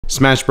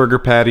smash burger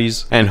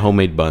patties, and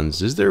homemade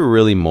buns. Is there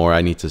really more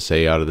I need to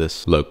say out of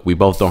this? Look, we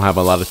both don't have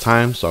a lot of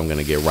time, so I'm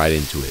gonna get right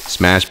into it.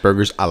 Smash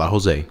burgers a la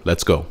Jose.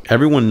 Let's go.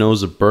 Everyone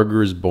knows a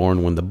burger is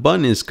born when the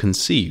bun is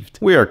conceived.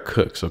 We are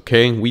cooks,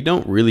 okay? We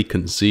don't really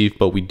conceive,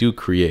 but we do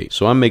create.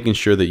 So I'm making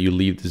sure that you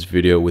leave this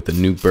video with a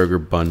new burger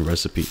bun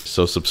recipe.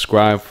 So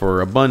subscribe for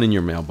a bun in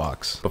your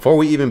mailbox. Before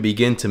we even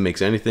begin to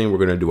mix anything, we're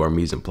gonna do our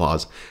mise en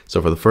place.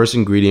 So for the first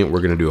ingredient,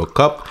 we're gonna do a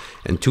cup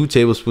and 2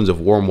 tablespoons of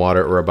warm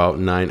water, or about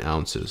 9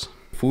 ounces.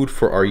 Food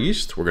for our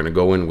yeast, we're gonna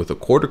go in with a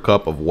 1/4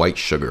 cup of white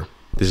sugar.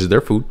 This is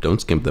their food,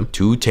 don't skimp them.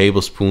 2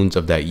 tablespoons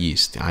of that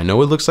yeast. I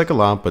know it looks like a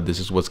lot, but this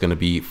is what's gonna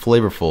be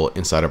flavorful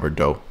inside of our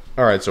dough.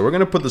 All right, so we're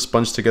gonna put the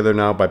sponge together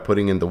now by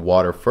putting in the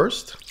water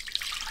first.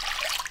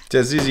 It's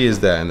as easy as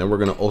that, and then we're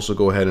gonna also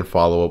go ahead and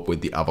follow up with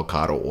the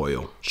avocado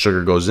oil.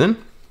 Sugar goes in,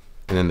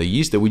 and then the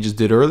yeast that we just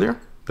did earlier,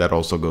 that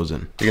also goes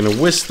in. You're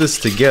gonna whisk this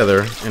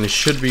together and it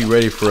should be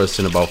ready for us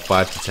in about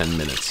 5 to 10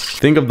 minutes.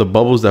 Think of the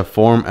bubbles that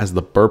form as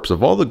the burps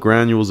of all the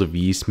granules of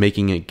yeast,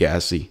 making it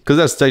gassy, because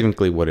that's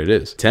technically what it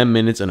is. 10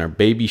 minutes and our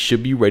baby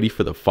should be ready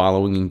for the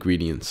following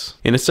ingredients.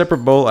 In a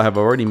separate bowl, I have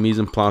already mise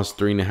en place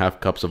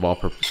 3½ cups of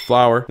all-purpose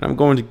flour, and I'm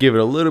going to give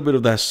it a little bit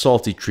of that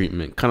salty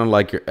treatment, kind of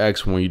like your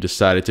ex when you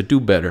decided to do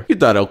better. You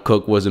thought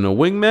El-Cook wasn't a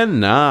wingman?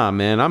 Nah,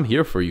 man, I'm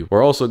here for you.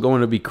 We're also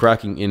going to be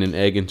cracking in an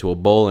egg into a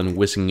bowl and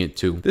whisking it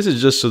too. This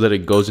is just so that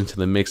it goes into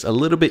the mix a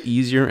little bit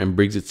easier and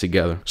brings it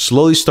together.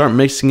 Slowly start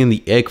mixing in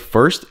the egg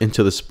first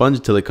into the sponge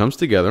until it comes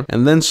together,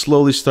 and then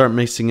slowly start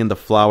mixing in the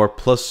flour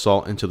plus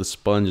salt into the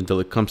sponge until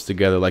it comes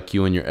together like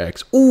you and your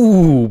ex.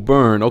 Ooh,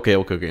 burn. Okay.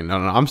 No,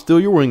 I'm still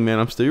your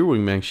wingman.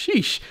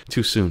 Sheesh.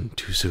 Too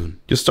soon.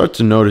 You'll start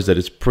to notice that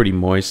it's pretty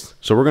moist,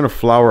 so we're gonna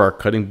flour our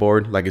cutting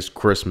board like it's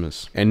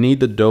Christmas and knead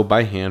the dough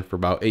by hand for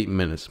about 8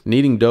 minutes.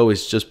 Kneading dough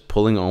is just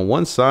pulling on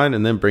one side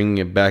and then bringing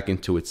it back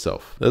into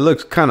itself. It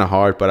looks kind of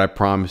hard, but I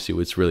promise you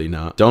it's really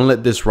not. Don't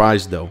let this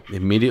rise though.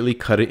 Immediately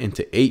cut it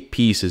into 8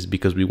 pieces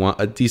because we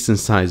want a decent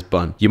sized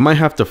bun. You might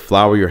have to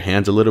flour your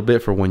hands a little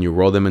bit for when you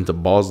roll them into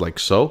balls like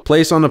so.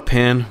 Place on a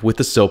pan with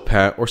a silk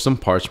pad or some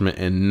parchment,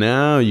 and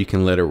now you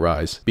can let it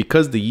rise.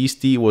 Because the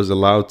yeasty was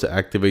allowed to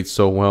activate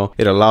so well,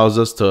 it allows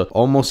us to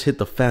almost hit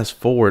the fast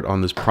forward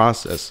on this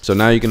process. So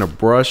now you're gonna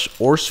brush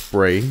or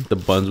spray the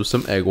buns with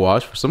some egg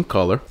wash for some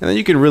color, and then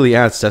you can really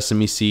add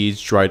sesame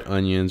seeds, dried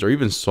onions, or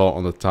even salt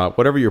on the top,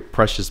 whatever your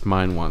precious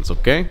mind wants,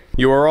 okay?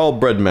 You are all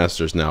bread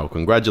masters now.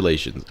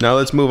 Congratulations. Now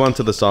let's move on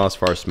to the sauce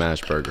for our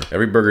smash burger.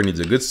 Every burger needs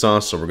a good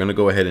sauce, so we're gonna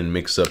go ahead and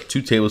mix up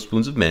 2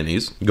 tablespoons of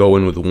mayonnaise. Go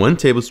in with 1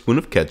 tablespoon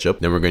of ketchup.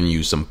 Then we're gonna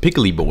use some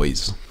pickly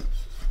boys.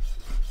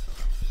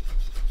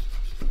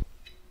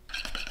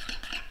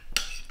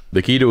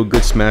 The key to a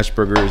good smash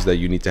burger is that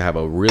you need to have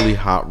a really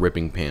hot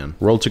ripping pan.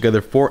 Roll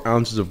together 4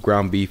 ounces of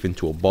ground beef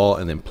into a ball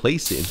and then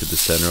place it into the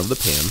center of the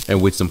pan.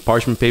 And with some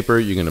parchment paper,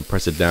 you're gonna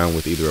press it down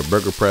with either a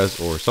burger press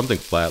or something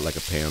flat like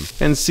a pan.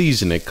 And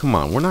season it. Come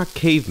on, we're not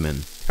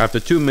cavemen.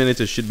 After 2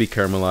 minutes, it should be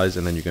caramelized,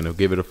 and then you're gonna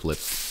give it a flip.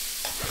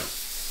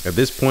 At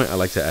this point, I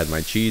like to add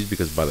my cheese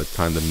because by the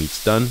time the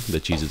meat's done, the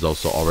cheese is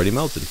also already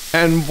melted.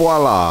 And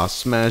voila,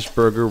 smash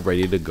burger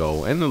ready to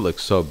go, and it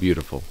looks so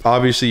beautiful.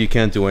 Obviously, you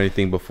can't do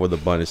anything before the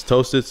bun is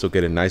toasted, so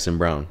get it nice and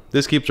brown.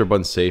 This keeps our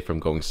bun safe from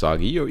going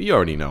soggy. You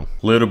already know.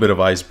 Little bit of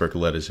iceberg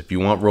lettuce. If you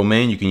want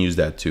romaine, you can use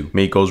that too.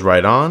 Meat goes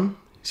right on.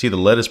 See, the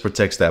lettuce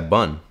protects that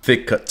bun.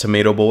 Thick cut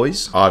tomato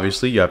boys.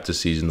 Obviously, you have to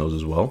season those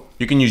as well.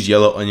 You can use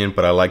yellow onion,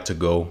 but I like to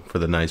go for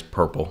the nice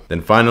purple.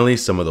 Then finally,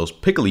 some of those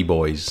pickly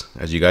boys,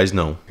 as you guys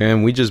know.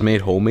 And we just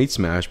made homemade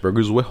smash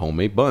burgers with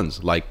homemade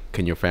buns. Like,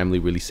 can your family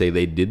really say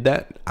they did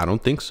that? I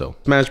don't think so.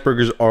 Smash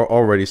burgers are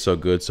already so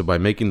good, so by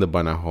making the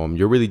bun at home,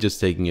 you're really just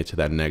taking it to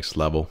that next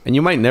level. And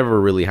you might never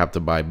really have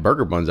to buy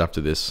burger buns after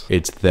this.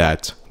 It's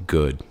that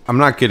good. I'm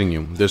not kidding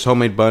you. This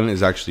homemade bun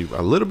is actually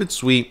a little bit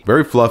sweet,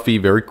 very fluffy,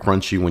 very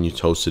crunchy when you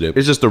toasted it.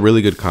 It's just a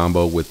really good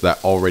combo with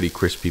that already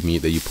crispy meat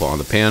that you put on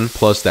the pan,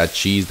 plus that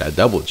cheese, that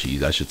double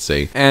cheese, I should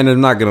say. And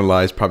I'm not gonna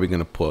lie, it's probably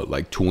gonna put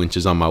like 2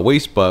 inches on my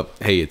waist, but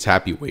hey, it's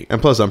happy weight.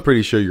 And plus, I'm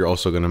pretty sure you're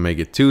also gonna make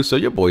it too, so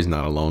your boy's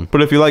not alone.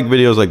 But if you like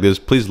videos like this,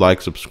 please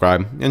like,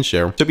 subscribe, and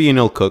share to be an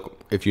El-Cook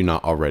if you're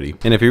not already.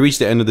 And if you reached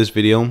the end of this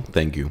video,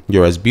 thank you.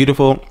 You're as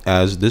beautiful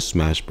as this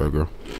smash burger.